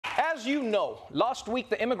As you know, last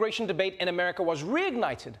week the immigration debate in America was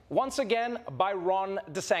reignited once again by Ron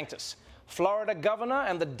DeSantis, Florida governor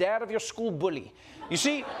and the dad of your school bully. You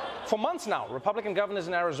see, for months now, Republican governors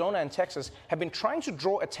in Arizona and Texas have been trying to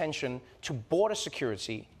draw attention to border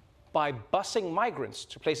security by busing migrants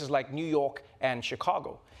to places like New York and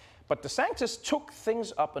Chicago. But DeSantis took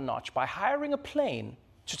things up a notch by hiring a plane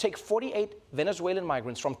to take 48 Venezuelan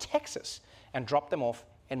migrants from Texas and drop them off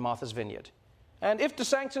in Martha's Vineyard. And if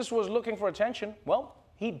DeSantis was looking for attention, well,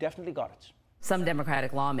 he definitely got it. Some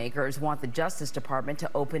Democratic lawmakers want the Justice Department to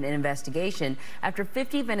open an investigation after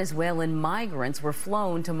 50 Venezuelan migrants were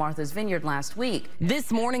flown to Martha's Vineyard last week.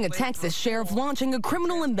 This morning, a Texas sheriff launching a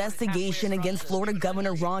criminal investigation against Florida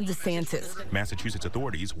Governor Ron DeSantis. Massachusetts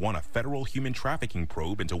authorities want a federal human trafficking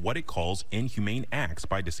probe into what it calls inhumane acts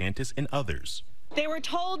by DeSantis and others. They were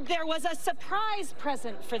told there was a surprise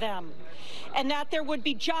present for them and that there would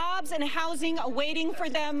be jobs and housing awaiting for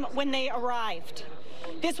them when they arrived.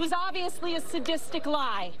 This was obviously a sadistic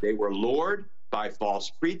lie. They were lured by false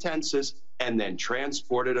pretenses and then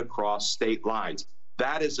transported across state lines.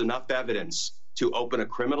 That is enough evidence to open a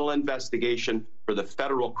criminal investigation for the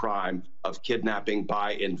federal crime of kidnapping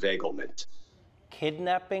by inveiglement.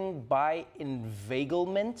 Kidnapping by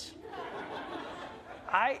inveiglement?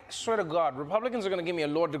 I swear to God, Republicans are going to give me a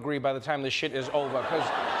law degree by the time this shit is over, because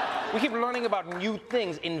we keep learning about new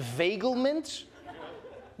things. Inveiglement?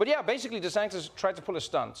 But yeah, basically DeSantis tried to pull a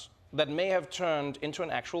stunt that may have turned into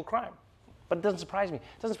an actual crime. But it doesn't surprise me.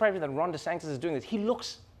 It doesn't surprise me that Ron DeSantis is doing this. He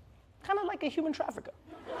looks kind of like a human trafficker.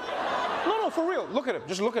 No, for real. Look at him.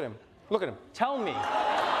 Just look at him. Look at him. Tell me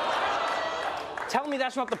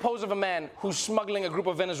that's not the pose of a man who's smuggling a group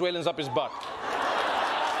of Venezuelans up his butt.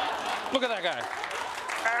 Look at that guy.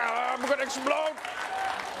 I'm gonna explode.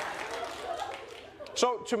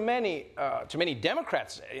 So to many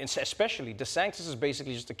Democrats, especially, DeSantis is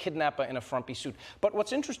basically just a kidnapper in a frumpy suit. But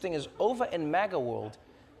what's interesting is over in MAGA world,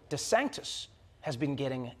 DeSantis has been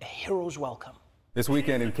getting a hero's welcome. This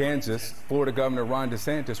weekend in Kansas, Florida Governor Ron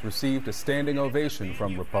DeSantis received a standing ovation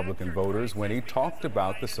from Republican voters when he talked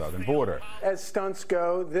about the southern border. As stunts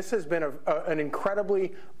go, this has been an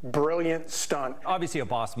incredibly brilliant stunt. Obviously a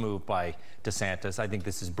boss move by DeSantis. I think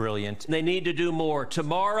this is brilliant. They need to do more.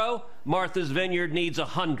 Tomorrow, Martha's Vineyard needs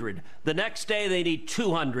 100. The next day, they need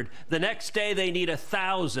 200. The next day, they need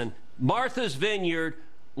 1,000. Martha's Vineyard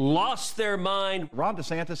lost their mind. Ron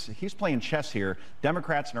DeSantis, he's playing chess here.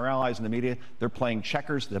 Democrats and our allies in the media, they're playing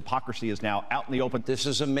checkers. The hypocrisy is now out in the open. This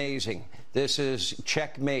is amazing. This is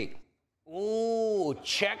checkmate. Ooh,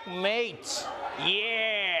 checkmate.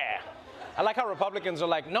 Yeah. I like how Republicans are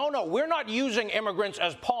like, no, we're not using immigrants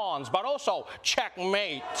as pawns, but also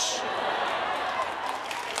checkmate.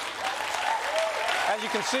 As you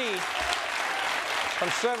can see,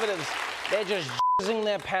 conservatives, they're just jizzing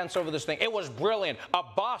their pants over this thing. It was brilliant. A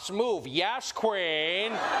boss move. Yes,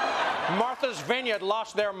 queen. Martha's Vineyard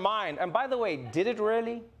lost their mind. And by the way, did it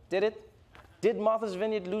really? Did it? Did Martha's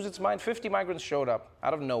Vineyard lose its mind? 50 migrants showed up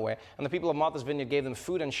out of nowhere, and the people of Martha's Vineyard gave them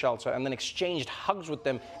food and shelter and then exchanged hugs with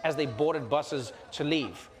them as they boarded buses to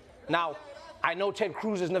leave. Now, I know Ted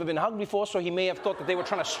Cruz has never been hugged before, so he may have thought that they were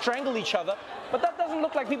trying to strangle each other, but that doesn't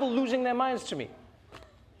look like people losing their minds to me.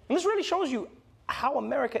 And this really shows you how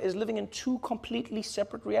America is living in two completely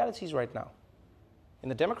separate realities right now. In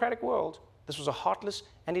the Democratic world, this was a heartless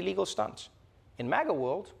and illegal stunt. In MAGA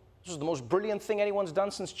world, this was the most brilliant thing anyone's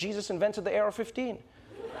done since Jesus invented the AR-15.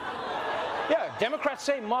 Yeah, Democrats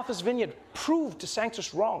say Martha's Vineyard proved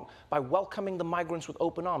DeSantis wrong by welcoming the migrants with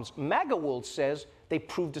open arms. MAGA world says they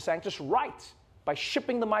proved DeSantis right by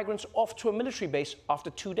shipping the migrants off to a military base after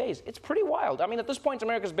 2 days. It's pretty wild. I mean, at this point,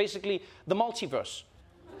 America is basically the multiverse.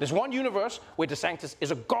 There's one universe where DeSantis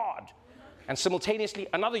is a god, and simultaneously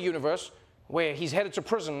another universe where he's headed to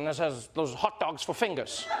prison and has those hot dogs for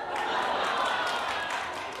fingers.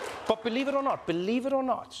 But believe it or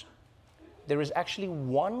not, there is actually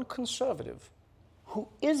one conservative who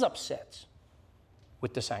is upset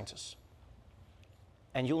with DeSantis.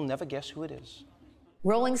 And you'll never guess who it is.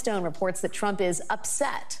 Rolling Stone reports that Trump is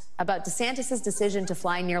upset about DeSantis' decision to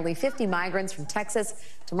fly nearly 50 migrants from Texas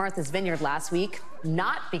to Martha's Vineyard last week,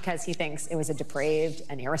 not because he thinks it was a depraved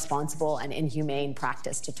and irresponsible and inhumane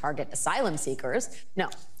practice to target asylum seekers. No,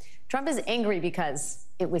 Trump is angry because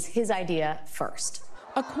it was his idea first.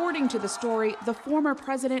 According to the story, the former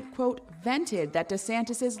president, quote, vented that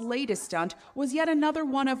DeSantis' latest stunt was yet another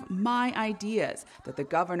one of my ideas that the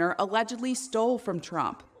governor allegedly stole from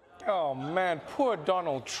Trump. Oh, man, poor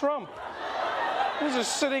Donald Trump. He's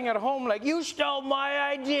just sitting at home like, you stole my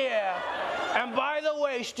idea. And by the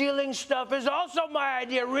way, stealing stuff is also my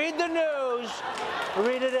idea. Read the news.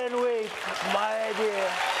 Read it and weep. My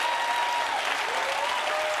idea.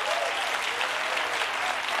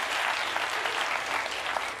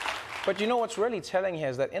 But you know what's really telling here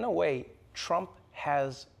is that, in a way, Trump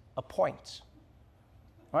has a point,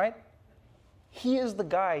 right? He is the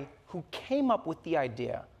guy who came up with the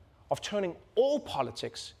idea of turning all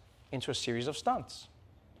politics into a series of stunts.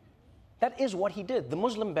 That is what he did. The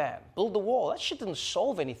Muslim ban, build the wall, that shit didn't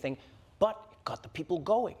solve anything, but it got the people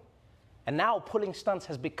going. And now pulling stunts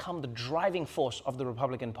has become the driving force of the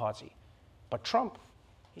Republican Party. But Trump,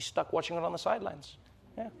 he's stuck watching it on the sidelines.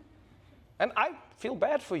 Yeah. And I feel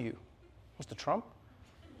bad for you, Mr. Trump.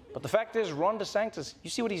 But the fact is, Ron DeSantis, you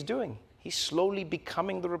see what he's doing? He's slowly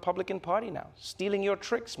becoming the Republican Party now, stealing your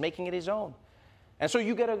tricks, making it his own. And so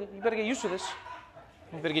you better get used to this.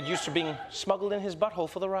 You better get used to being smuggled in his butthole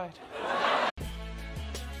for the ride.